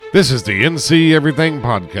This is the NC Everything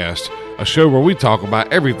Podcast, a show where we talk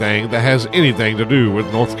about everything that has anything to do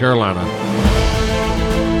with North Carolina.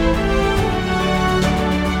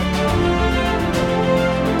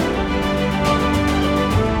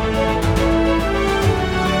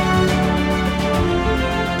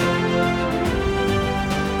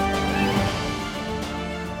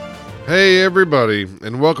 Hey everybody,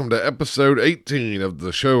 and welcome to episode 18 of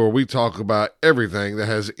the show where we talk about everything that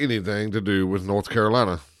has anything to do with North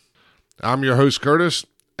Carolina. I'm your host Curtis,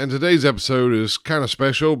 and today's episode is kind of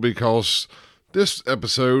special because this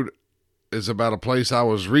episode is about a place I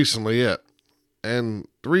was recently at. And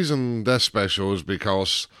the reason that's special is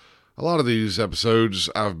because a lot of these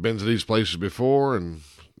episodes I've been to these places before, and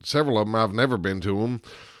several of them I've never been to them.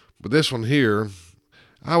 But this one here,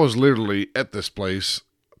 I was literally at this place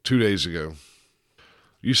 2 days ago.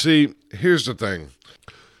 You see, here's the thing.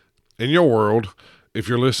 In your world, if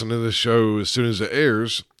you're listening to this show as soon as it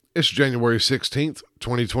airs, it's January 16th,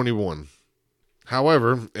 2021.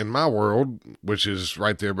 However, in my world, which is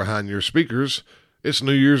right there behind your speakers, it's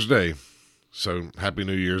New Year's Day. So, Happy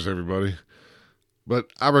New Year's, everybody. But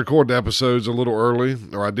I record the episodes a little early,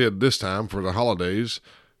 or I did this time for the holidays,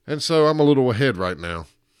 and so I'm a little ahead right now.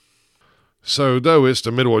 So, though it's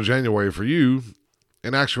the middle of January for you,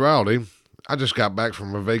 in actuality, I just got back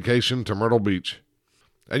from a vacation to Myrtle Beach.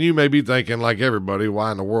 And you may be thinking, like everybody,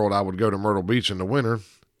 why in the world I would go to Myrtle Beach in the winter.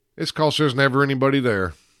 It's 'cause there's never anybody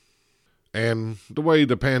there. And the way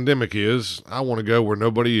the pandemic is, I want to go where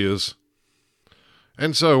nobody is.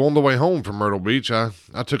 And so on the way home from Myrtle Beach, I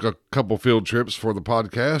took a couple field trips for the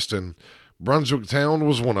podcast, and Brunswick Town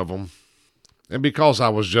was one of them. And because I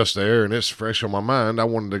was just there and it's fresh on my mind, I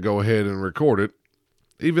wanted to go ahead and record it,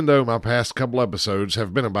 even though my past couple episodes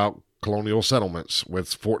have been about colonial settlements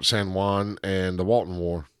with Fort San Juan and the Walton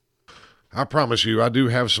War. I promise you, I do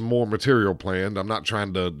have some more material planned. I'm not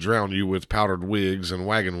trying to drown you with powdered wigs and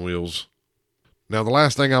wagon wheels. Now, the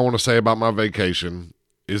last thing I want to say about my vacation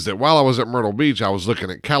is that while I was at Myrtle Beach, I was looking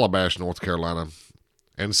at Calabash, North Carolina.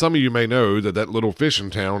 And some of you may know that that little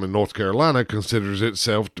fishing town in North Carolina considers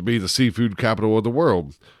itself to be the seafood capital of the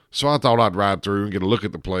world. So I thought I'd ride through and get a look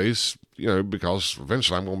at the place, because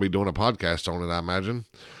eventually I'm going to be doing a podcast on it, I imagine.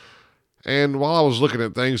 And while I was looking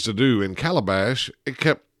at things to do in Calabash, it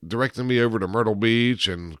kept directing me over to Myrtle Beach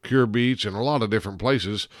and Cure Beach and a lot of different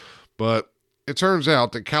places. But it turns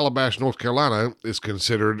out that Calabash, North Carolina is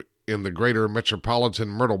considered in the greater metropolitan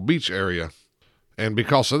Myrtle Beach area. And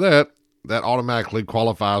because of that automatically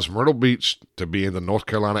qualifies Myrtle Beach to be in the North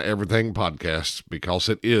Carolina Everything Podcast, because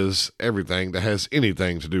it is everything that has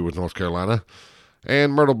anything to do with North Carolina.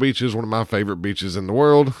 And Myrtle Beach is one of my favorite beaches in the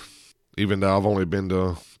world, even though I've only been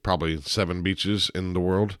to probably 7 beaches in the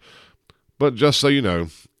world. But just so you know,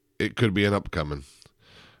 it could be an upcoming.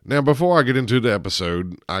 Now, before I get into the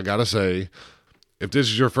episode, I gotta say, if this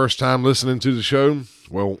is your first time listening to the show,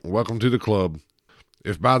 well, welcome to the club.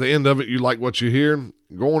 If by the end of it you like what you hear,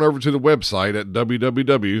 go on over to the website at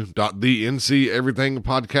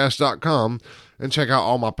www.thencEverythingpodcast.com and check out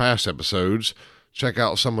all my past episodes. Check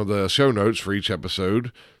out some of the show notes for each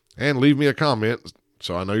episode, and leave me a comment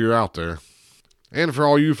so I know you're out there. And for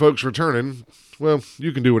all you folks returning, well,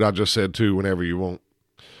 you can do what I just said too whenever you want.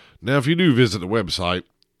 Now, if you do visit the website,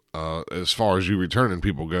 as far as you returning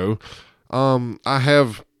people go, I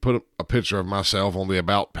have put a picture of myself on the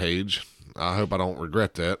About page. I hope I don't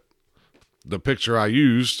regret that. The picture I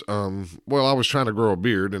used, I was trying to grow a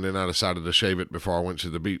beard, and then I decided to shave it before I went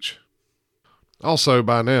to the beach. Also,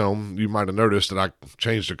 by now, you might have noticed that I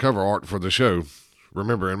changed the cover art for the show.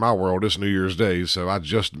 Remember, in my world, it's New Year's Day, so I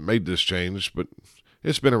just made this change, but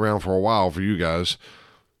it's been around for a while for you guys.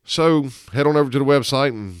 So, head on over to the website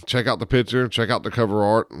and check out the picture, check out the cover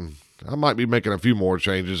art, and I might be making a few more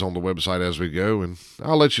changes on the website as we go, and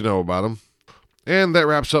I'll let you know about them. And that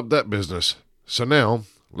wraps up that business. So now,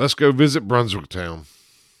 let's go visit Brunswick Town.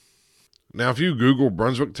 Now, if you Google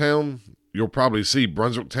Brunswick Town, you'll probably see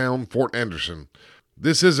Brunswick Town, Fort Anderson.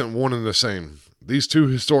 This isn't one and the same. These two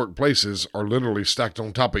historic places are literally stacked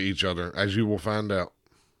on top of each other, as you will find out.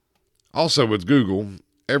 Also with Google,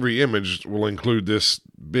 every image will include this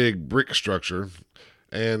big brick structure,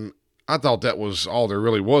 and I thought that was all there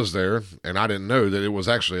really was there, and I didn't know that it was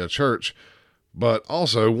actually a church. But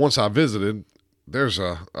also, once I visited, there's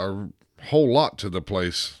a whole lot to the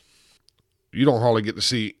place. You don't hardly get to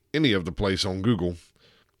see any of the place on Google.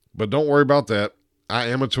 But don't worry about that. I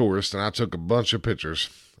am a tourist, and I took a bunch of pictures.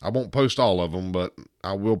 I won't post all of them, but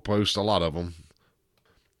I will post a lot of them.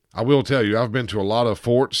 I will tell you, I've been to a lot of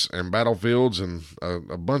forts and battlefields and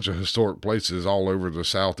a bunch of historic places all over the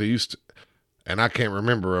southeast, and I can't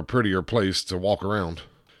remember a prettier place to walk around.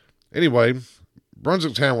 Anyway,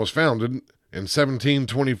 Brunswick Town was founded in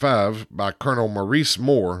 1725 by Colonel Maurice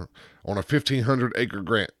Moore on a 1,500-acre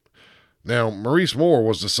grant. Now, Maurice Moore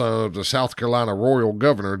was the son of the South Carolina Royal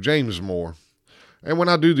Governor, James Moore. And when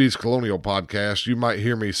I do these colonial podcasts, you might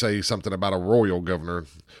hear me say something about a royal governor.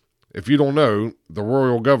 If you don't know, the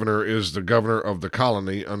royal governor is the governor of the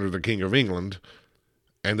colony under the King of England,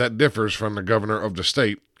 and that differs from the governor of the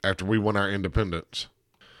state after we won our independence.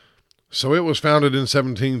 So it was founded in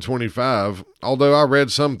 1725, although I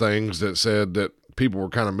read some things that said that people were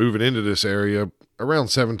kind of moving into this area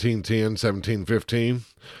around 1710, 1715.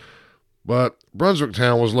 But Brunswick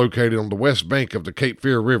Town was located on the west bank of the Cape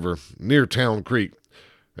Fear River, near Town Creek,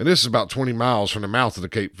 and this is about 20 miles from the mouth of the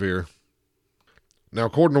Cape Fear. Now,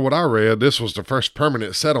 according to what I read, this was the first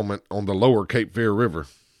permanent settlement on the lower Cape Fear River.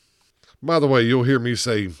 By the way, you'll hear me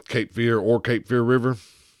say Cape Fear or Cape Fear River.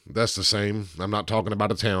 That's the same. I'm not talking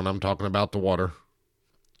about a town, I'm talking about the water.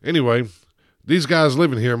 Anyway, these guys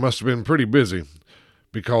living here must have been pretty busy,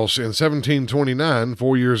 because in 1729,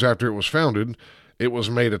 4 years after it was founded, it was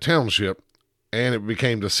made a township, and it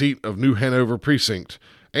became the seat of New Hanover Precinct,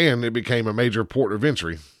 and it became a major port of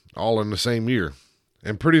entry, all in the same year.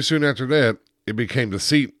 And pretty soon after that, it became the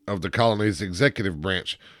seat of the colony's executive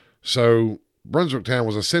branch, so Brunswick Town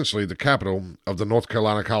was essentially the capital of the North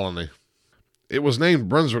Carolina colony. It was named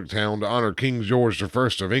Brunswick Town to honor King George I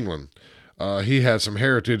of England. He had some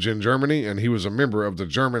heritage in Germany, and he was a member of the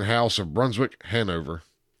German House of Brunswick-Hanover.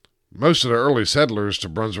 Most of the early settlers to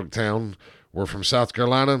Brunswick Town were from South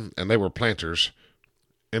Carolina, and they were planters.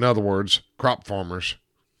 In other words, crop farmers.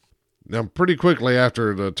 Now, pretty quickly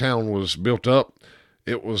after the town was built up,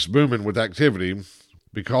 it was booming with activity,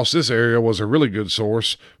 because this area was a really good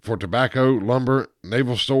source for tobacco, lumber,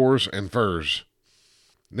 naval stores, and furs.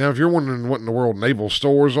 Now, if you're wondering what in the world naval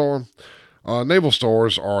stores are, naval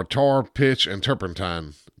stores are tar, pitch, and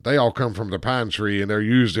turpentine. They all come from the pine tree, and they're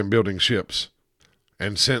used in building ships.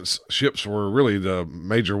 And since ships were really the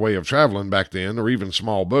major way of traveling back then, or even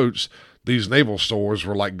small boats, these naval stores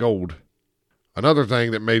were like gold. Another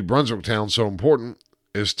thing that made Brunswick Town so important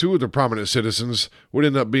is two of the prominent citizens would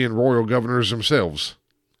end up being royal governors themselves.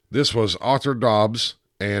 This was Arthur Dobbs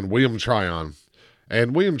and William Tryon.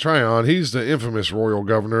 And William Tryon, he's the infamous royal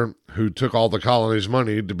governor who took all the colony's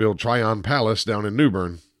money to build Tryon Palace down in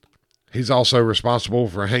Newbern. He's also responsible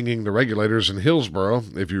for hanging the regulators in Hillsborough,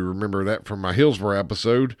 if you remember that from my Hillsborough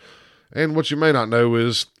episode. And what you may not know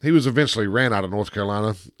is he was eventually ran out of North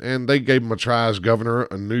Carolina, and they gave him a try as governor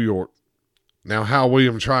in New York. Now, how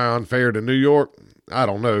William Tryon fared in New York, I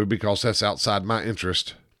don't know, because that's outside my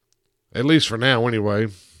interest. At least for now, anyway.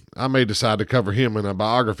 I may decide to cover him in a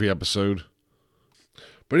biography episode.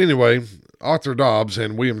 But anyway, Arthur Dobbs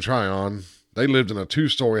and William Tryon, they lived in a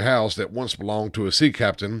 2-story house that once belonged to a sea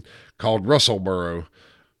captain called Russellborough.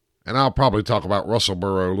 And I'll probably talk about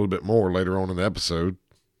Russellborough a little bit more later on in the episode.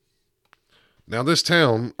 Now, this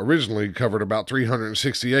town originally covered about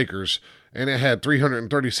 360 acres, and it had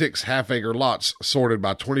 336 half-acre lots sorted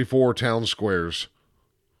by 24 town squares.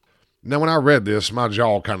 Now, when I read this, my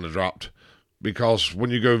jaw kind of dropped, because when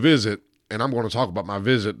you go visit, and I'm going to talk about my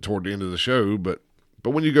visit toward the end of the show, but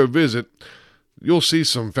when you go visit, you'll see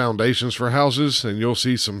some foundations for houses, and you'll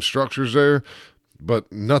see some structures there,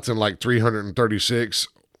 but nothing like 336,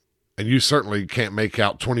 and you certainly can't make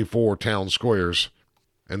out 24 town squares.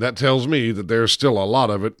 And that tells me that there's still a lot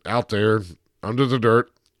of it out there under the dirt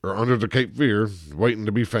or under the Cape Fear waiting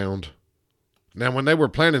to be found. Now, when they were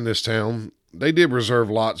planning this town, they did reserve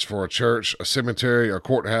lots for a church, a cemetery, a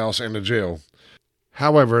courthouse, and a jail.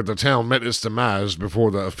 However, the town met its demise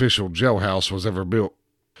before the official jailhouse was ever built.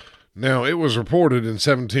 Now, it was reported in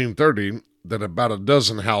 1730 that about a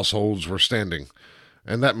dozen households were standing,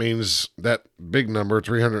 and that means that big number,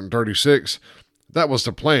 336, that was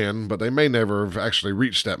the plan, but they may never have actually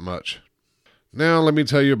reached that much. Now, let me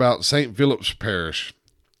tell you about St. Philip's Parish,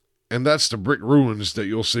 and that's the brick ruins that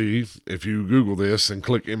you'll see if you Google this and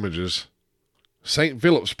click images. St.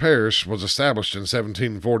 Philip's Parish was established in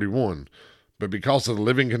 1741, but because of the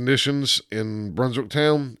living conditions in Brunswick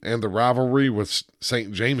Town and the rivalry with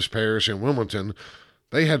St. James Parish in Wilmington,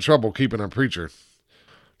 they had trouble keeping a preacher.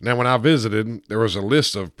 Now, when I visited, there was a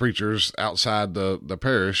list of preachers outside the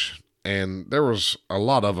parish, and there was a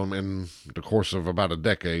lot of them in the course of about a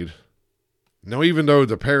decade. Now, even though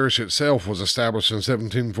the parish itself was established in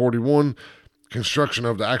 1741, construction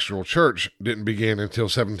of the actual church didn't begin until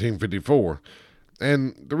 1754.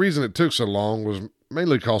 And the reason it took so long was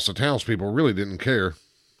mainly because the townspeople really didn't care.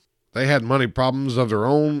 They had money problems of their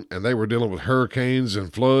own, and they were dealing with hurricanes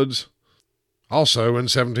and floods. Also, in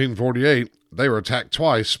 1748, they were attacked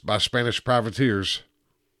twice by Spanish privateers.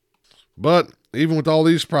 But even with all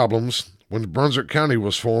these problems, When Brunswick County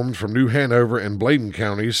was formed from New Hanover and Bladen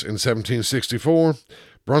counties in 1764,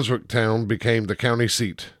 Brunswick Town became the county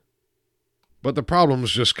seat. But the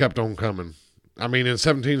problems just kept on coming. I mean, in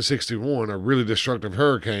 1761, a really destructive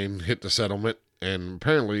hurricane hit the settlement, and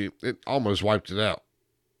apparently it almost wiped it out.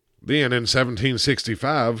 Then, in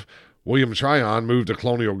 1765, William Tryon moved the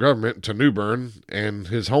colonial government to New Bern, and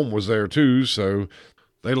his home was there too, so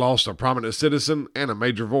they lost a prominent citizen and a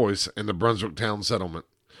major voice in the Brunswick Town settlement.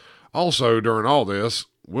 Also, during all this,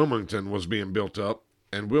 Wilmington was being built up,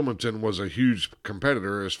 and Wilmington was a huge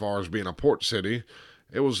competitor as far as being a port city.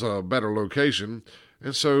 It was a better location,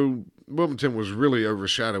 and so Wilmington was really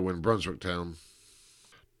overshadowing Brunswick Town.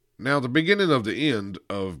 Now, the beginning of the end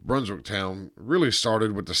of Brunswick Town really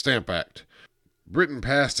started with the Stamp Act. Britain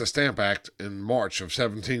passed the Stamp Act in March of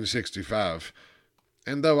 1765,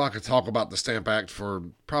 and though I could talk about the Stamp Act for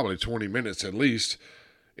probably 20 minutes at least,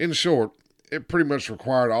 in short, it pretty much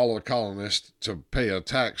required all of the colonists to pay a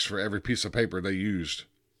tax for every piece of paper they used.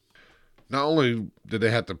 Not only did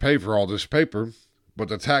they have to pay for all this paper, but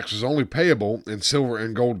the tax was only payable in silver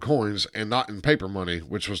and gold coins and not in paper money,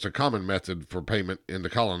 which was the common method for payment in the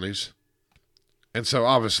colonies. And so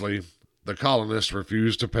obviously, the colonists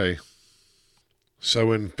refused to pay.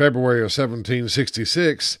 So in February of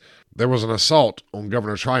 1766, there was an assault on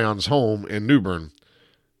Governor Tryon's home in New Bern.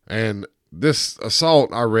 And this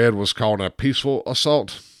assault, I read, was called a peaceful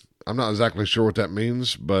assault. I'm not exactly sure what that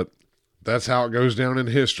means, but that's how it goes down in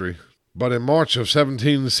history. But in March of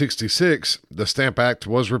 1766, the Stamp Act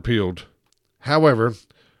was repealed. However,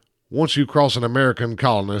 once you cross an American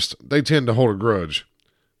colonist, they tend to hold a grudge.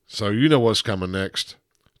 So you know what's coming next.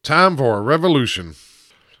 Time for a revolution.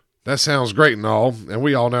 That sounds great and all, and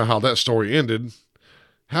we all know how that story ended.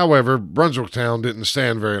 However, Brunswick Town didn't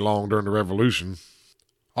stand very long during the Revolution.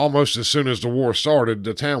 Almost as soon as the war started,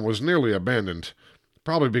 the town was nearly abandoned,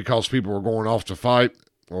 probably because people were going off to fight,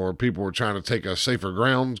 or people were trying to take a safer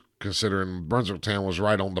ground, considering Brunswick Town was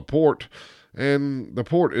right on the port, and the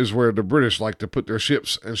port is where the British like to put their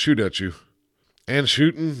ships and shoot at you. And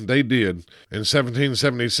shooting, they did. In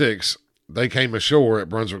 1776, they came ashore at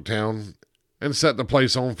Brunswick Town and set the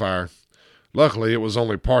place on fire. Luckily, it was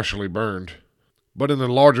only partially burned. But in the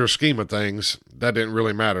larger scheme of things, that didn't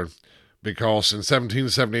really matter, because in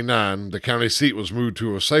 1779, the county seat was moved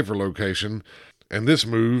to a safer location, and this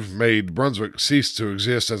move made Brunswick cease to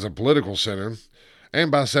exist as a political center,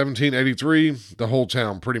 and by 1783, the whole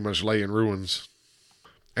town pretty much lay in ruins.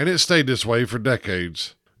 And it stayed this way for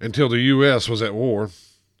decades, until the U.S. was at war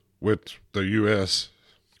with the U.S.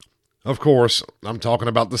 Of course, I'm talking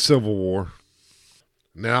about the Civil War.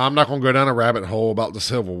 Now, I'm not going to go down a rabbit hole about the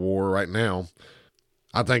Civil War right now.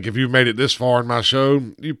 I think if you've made it this far in my show,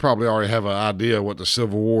 you probably already have an idea what the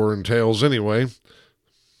Civil War entails anyway.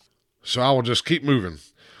 So I will just keep moving.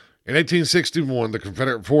 In 1861, the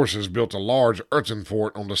Confederate forces built a large earthen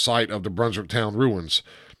fort on the site of the Brunswick Town ruins.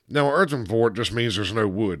 Now, an earthen fort just means there's no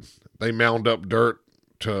wood. They mound up dirt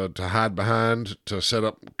to hide behind, to set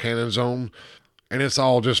up cannons on, and it's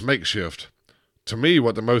all just makeshift. To me,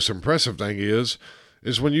 what the most impressive thing is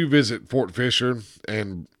when you visit Fort Fisher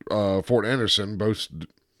and Fort Anderson, both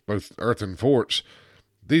earthen forts,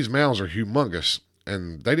 these mounds are humongous,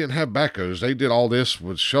 and they didn't have backhoes. They did all this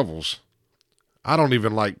with shovels. I don't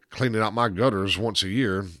even like cleaning out my gutters once a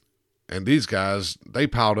year, and these guys, they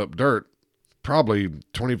piled up dirt, probably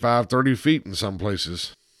 25, 30 feet in some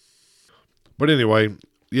places. But anyway,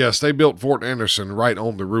 yes, they built Fort Anderson right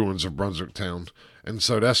on the ruins of Brunswick Town. And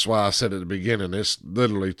so that's why I said at the beginning, it's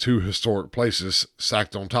literally two historic places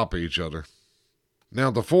stacked on top of each other.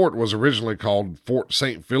 Now, the fort was originally called Fort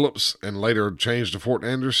St. Philip's and later changed to Fort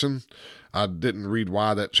Anderson. I didn't read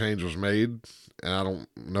why that change was made, and I don't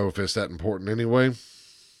know if it's that important anyway.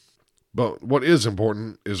 But what is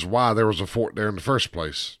important is why there was a fort there in the first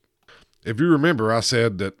place. If you remember, I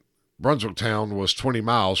said that Brunswick Town was 20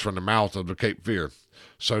 miles from the mouth of the Cape Fear,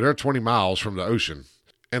 so they're 20 miles from the ocean.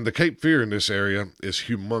 And the Cape Fear in this area is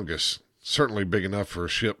humongous, certainly big enough for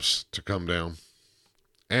ships to come down.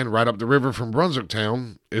 And right up the river from Brunswick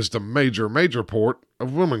Town is the major port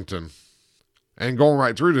of Wilmington. And going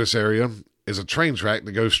right through this area is a train track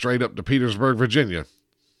that goes straight up to Petersburg, Virginia.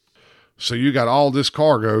 So you got all this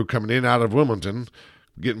cargo coming in out of Wilmington,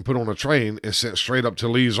 getting put on a train and sent straight up to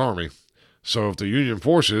Lee's army. So if the Union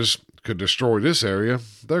forces could destroy this area,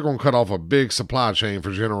 they're going to cut off a big supply chain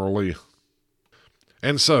for General Lee.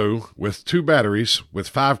 And so, with 2 batteries, with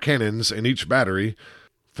 5 cannons in each battery,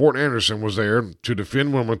 Fort Anderson was there to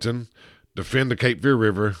defend Wilmington, defend the Cape Fear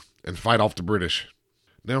River, and fight off the British.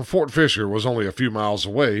 Now, Fort Fisher was only a few miles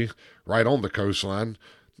away, right on the coastline.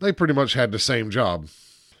 They pretty much had the same job.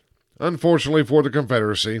 Unfortunately for the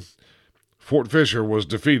Confederacy, Fort Fisher was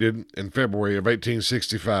defeated in February of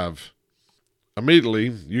 1865. Immediately,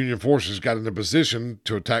 Union forces got into position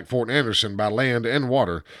to attack Fort Anderson by land and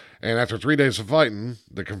water, and after 3 days of fighting,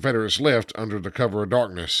 the Confederates left under the cover of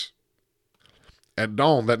darkness. At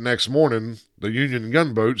dawn that next morning, the Union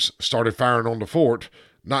gunboats started firing on the fort,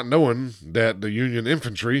 not knowing that the Union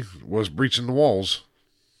infantry was breaching the walls.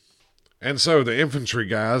 And so the infantry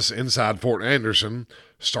guys inside Fort Anderson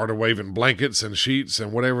started waving blankets and sheets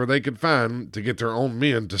and whatever they could find to get their own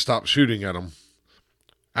men to stop shooting at them.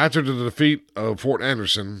 After the defeat of Fort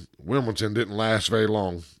Anderson, Wilmington didn't last very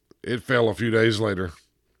long. It fell a few days later.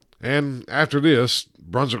 And after this,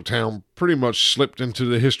 Brunswick Town pretty much slipped into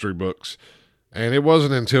the history books. And it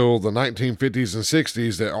wasn't until the 1950s and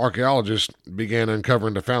 60s that archaeologists began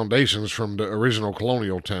uncovering the foundations from the original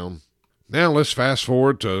colonial town. Now let's fast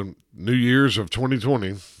forward to New Year's of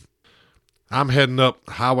 2020. I'm heading up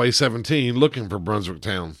Highway 17 looking for Brunswick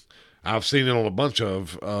Town. I've seen it on a bunch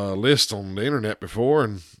of lists on the internet before,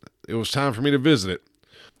 and it was time for me to visit it.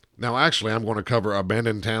 Now, actually, I'm going to cover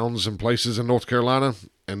abandoned towns and places in North Carolina,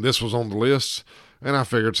 and this was on the list, and I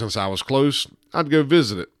figured since I was close, I'd go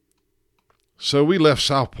visit it. So we left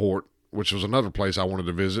Southport, which was another place I wanted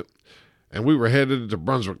to visit, and we were headed to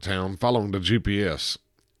Brunswick Town following the GPS.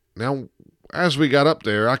 Now, as we got up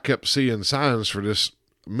there, I kept seeing signs for this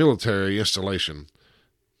military installation.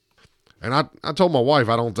 And I told my wife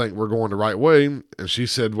I don't think we're going the right way, and she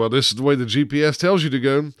said, well, this is the way the GPS tells you to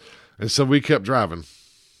go, and so we kept driving.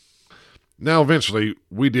 Now, eventually,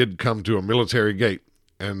 we did come to a military gate,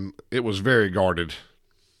 and it was very guarded.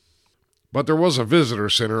 But there was a visitor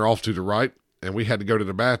center off to the right, and we had to go to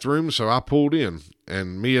the bathroom, so I pulled in,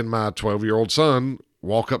 and me and my 12-year-old son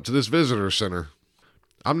walk up to this visitor center.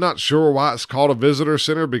 I'm not sure why it's called a visitor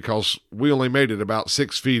center because we only made it about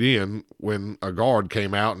 6 feet in when a guard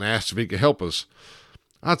came out and asked if he could help us.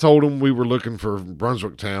 I told him we were looking for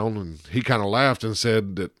Brunswick Town, and he kind of laughed and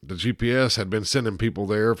said that the GPS had been sending people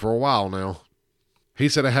there for a while now. He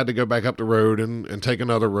said I had to go back up the road and take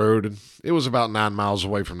another road, and it was about 9 miles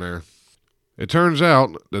away from there. It turns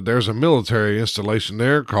out that there's a military installation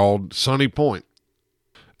there called Sunny Point,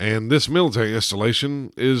 and this military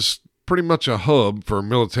installation is pretty much a hub for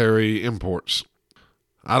military imports.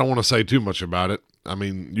 I don't want to say too much about it. I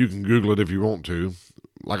mean, you can Google it if you want to.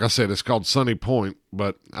 Like I said, it's called Sunny Point,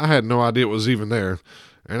 but I had no idea it was even there,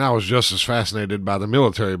 and I was just as fascinated by the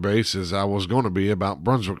military base as I was going to be about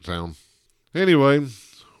Brunswick Town. Anyway,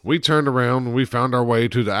 we turned around and we found our way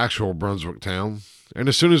to the actual Brunswick Town, and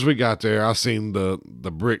as soon as we got there, I seen the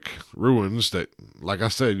brick ruins that, like I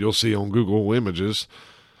said, you'll see on Google Images.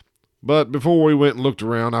 But before we went and looked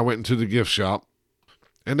around, I went into the gift shop,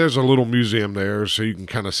 and there's a little museum there so you can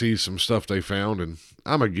kind of see some stuff they found, and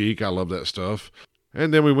I'm a geek, I love that stuff.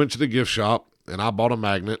 And then we went to the gift shop, and I bought a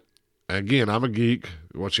magnet. Again, I'm a geek.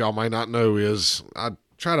 What y'all might not know is I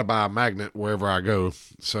try to buy a magnet wherever I go,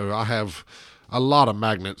 so I have a lot of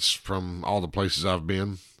magnets from all the places I've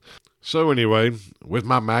been. So anyway, with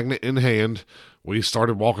my magnet in hand, we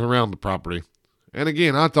started walking around the property. And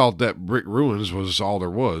again, I thought that brick ruins was all there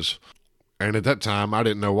was. And at that time, I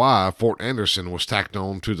didn't know why Fort Anderson was tacked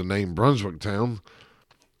on to the name Brunswick Town.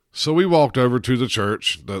 So we walked over to the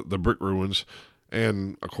church, the brick ruins,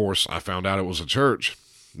 and of course, I found out it was a church.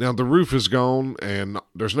 Now, the roof is gone, and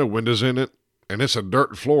there's no windows in it, and it's a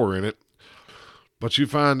dirt floor in it. But you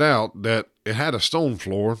find out that it had a stone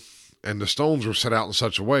floor, and the stones were set out in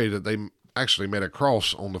such a way that they actually made a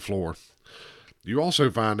cross on the floor. You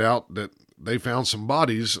also find out that they found some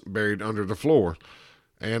bodies buried under the floor.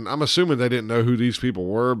 And I'm assuming they didn't know who these people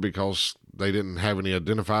were because they didn't have any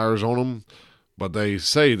identifiers on them. But they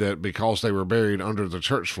say that because they were buried under the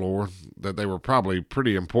church floor, that they were probably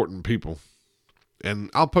pretty important people. And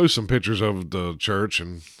I'll post some pictures of the church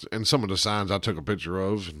and some of the signs I took a picture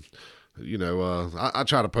of. And, I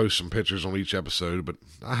try to post some pictures on each episode, but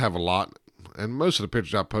I have a lot. And most of the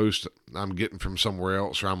pictures I post, I'm getting from somewhere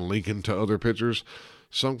else or I'm linking to other pictures.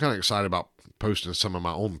 So I'm kind of excited about posting some of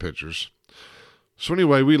my own pictures. So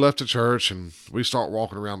anyway, we left the church and we start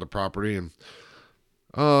walking around the property. And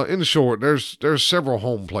in the short, there's several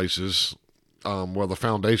home places, the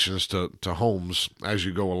foundations to homes as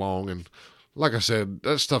you go along. And like I said,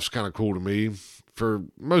 that stuff's kind of cool to me. For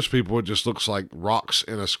most people, it just looks like rocks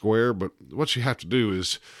in a square. But what you have to do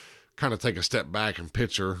is kind of take a step back and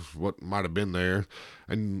picture what might have been there.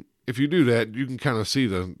 And if you do that, you can kind of see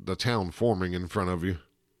the town forming in front of you.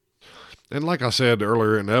 And like I said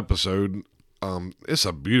earlier in the episode, it's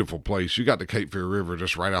a beautiful place. You got the Cape Fear River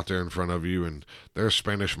just right out there in front of you, and there's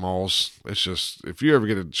Spanish moss. It's just, if you ever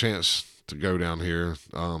get a chance to go down here,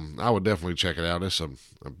 I would definitely check it out. It's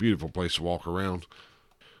a beautiful place to walk around.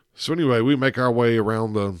 So anyway, we make our way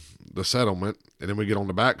around the settlement, and then we get on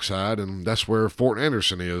the backside, and that's where Fort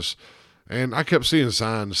Anderson is. And I kept seeing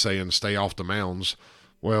signs saying stay off the mounds.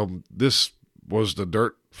 Well, this was the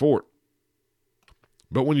dirt fort.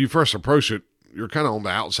 But when you first approach it, you're kind of on the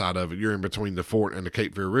outside of it. You're in between the fort and the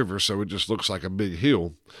Cape Fear River, so it just looks like a big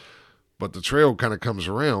hill. But the trail kind of comes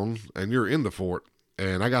around, and you're in the fort.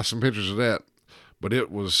 And I got some pictures of that. But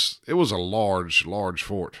it was a large, large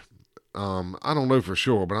fort. I don't know for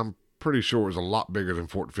sure, but I'm pretty sure it was a lot bigger than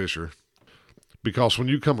Fort Fisher. Because when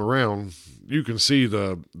you come around, you can see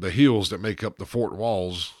the hills that make up the fort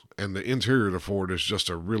walls, and the interior of the fort is just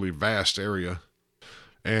a really vast area.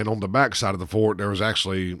 And on the back side of the fort, there was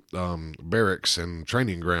actually barracks and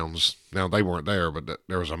training grounds. Now, they weren't there, but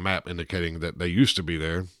there was a map indicating that they used to be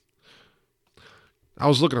there. I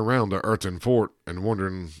was looking around the earthen fort and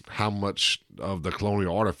wondering how much of the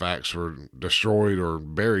colonial artifacts were destroyed or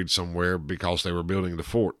buried somewhere because they were building the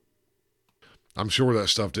fort. I'm sure that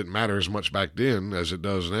stuff didn't matter as much back then as it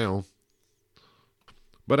does now.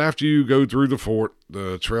 But after you go through the fort,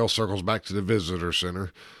 the trail circles back to the visitor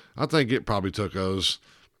center. I think it probably took us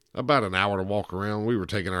about an hour to walk around. We were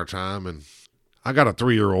taking our time, and I got a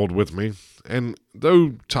 3-year-old with me. And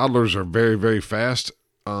though toddlers are very, very fast,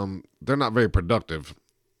 they're not very productive.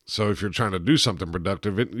 So if you're trying to do something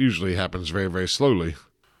productive, it usually happens very, very slowly.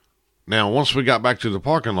 Now, once we got back to the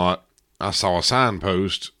parking lot, I saw a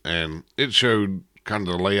signpost, and it showed kind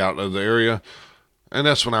of the layout of the area. And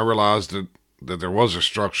that's when I realized that there was a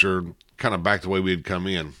structure kind of back the way we had come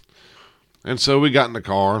in. And so we got in the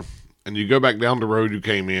car, and you go back down the road you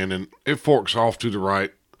came in, and it forks off to the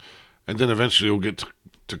right. And then eventually you'll get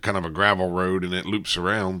to kind of a gravel road, and it loops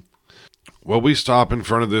around. Well, we stop in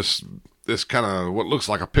front of this kind of what looks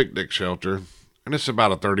like a picnic shelter, and it's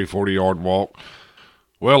about a 30, 40-yard walk.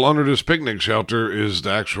 Well, under this picnic shelter is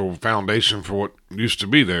the actual foundation for what used to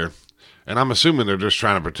be there. And I'm assuming they're just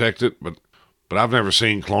trying to protect it, but I've never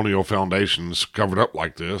seen colonial foundations covered up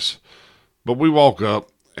like this. But we walk up,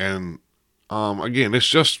 and again, it's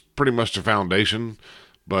just pretty much the foundation,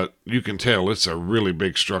 but you can tell it's a really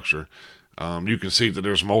big structure. You can see that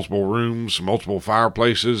there's multiple rooms, multiple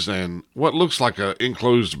fireplaces, and what looks like an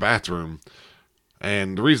enclosed bathroom.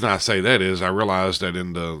 And the reason I say that is I realized that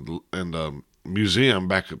in the museum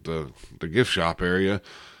back at the gift shop area,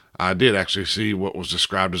 I did actually see what was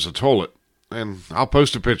described as a toilet. And I'll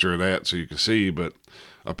post a picture of that so you can see, but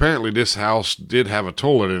apparently this house did have a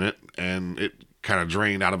toilet in it, and it kind of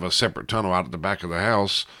drained out of a separate tunnel out at the back of the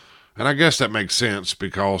house. And I guess that makes sense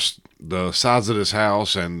because the size of this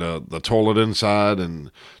house and the toilet inside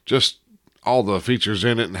and just all the features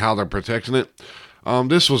in it and how they're protecting it.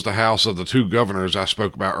 This was the house of the 2 governors I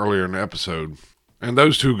spoke about earlier in the episode. And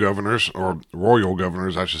those 2 governors, or royal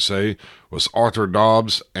governors I should say, was Arthur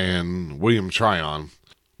Dobbs and William Tryon.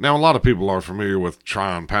 Now, a lot of people are familiar with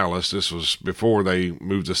Tryon Palace. This was before they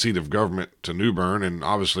moved the seat of government to New Bern, and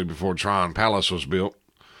obviously before Tryon Palace was built.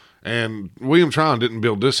 And William Tryon didn't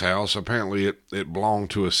build this house. Apparently it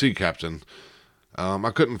belonged to a sea captain.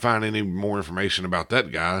 I couldn't find any more information about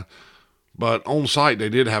that guy. But on site, they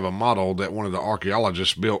did have a model that one of the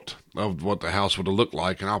archaeologists built of what the house would have looked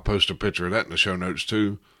like, and I'll post a picture of that in the show notes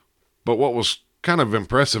too. But what was kind of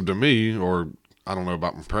impressive to me, or I don't know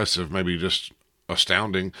about impressive, maybe just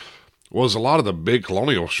astounding, was a lot of the big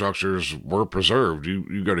colonial structures were preserved.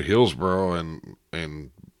 You go to Hillsborough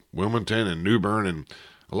and Wilmington and New Bern, and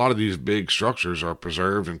a lot of these big structures are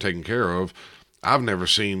preserved and taken care of. I've never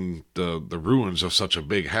seen the ruins of such a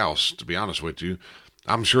big house, to be honest with you.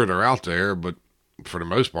 I'm sure they're out there, but for the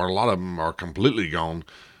most part, a lot of them are completely gone.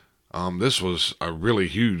 This was a really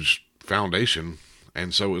huge foundation,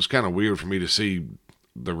 and so it was kind of weird for me to see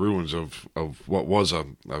the ruins of what was a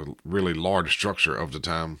really large structure of the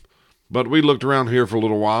time. But we looked around here for a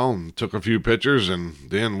little while and took a few pictures, and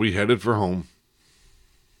then we headed for home.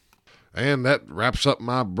 And that wraps up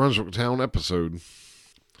my Brunswick Town episode.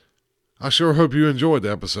 I sure hope you enjoyed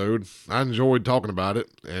the episode. I enjoyed talking about it,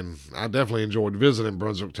 and I definitely enjoyed visiting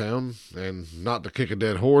Brunswick Town, and not to kick a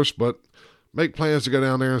dead horse, but make plans to go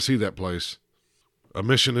down there and see that place.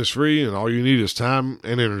 Admission is free, and all you need is time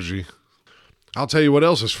and energy. I'll tell you what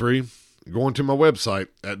else is free. Going to my website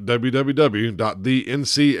at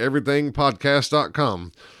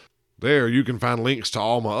www.thenceverythingpodcast.com. There you can find links to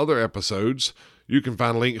all my other episodes. You can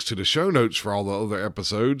find links to the show notes for all the other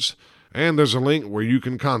episodes. And there's a link where you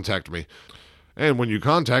can contact me. And when you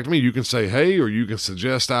contact me, you can say hey, or you can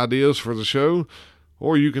suggest ideas for the show,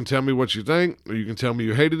 or you can tell me what you think, or you can tell me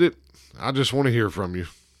you hated it. I just want to hear from you.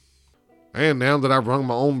 And now that I've rung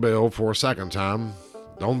my own bell for a second time,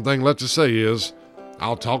 the only thing left to say is,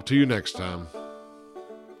 I'll talk to you next time.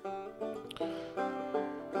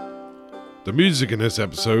 The music in this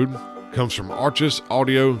episode comes from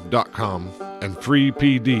archesaudio.com and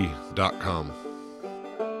freepd.com.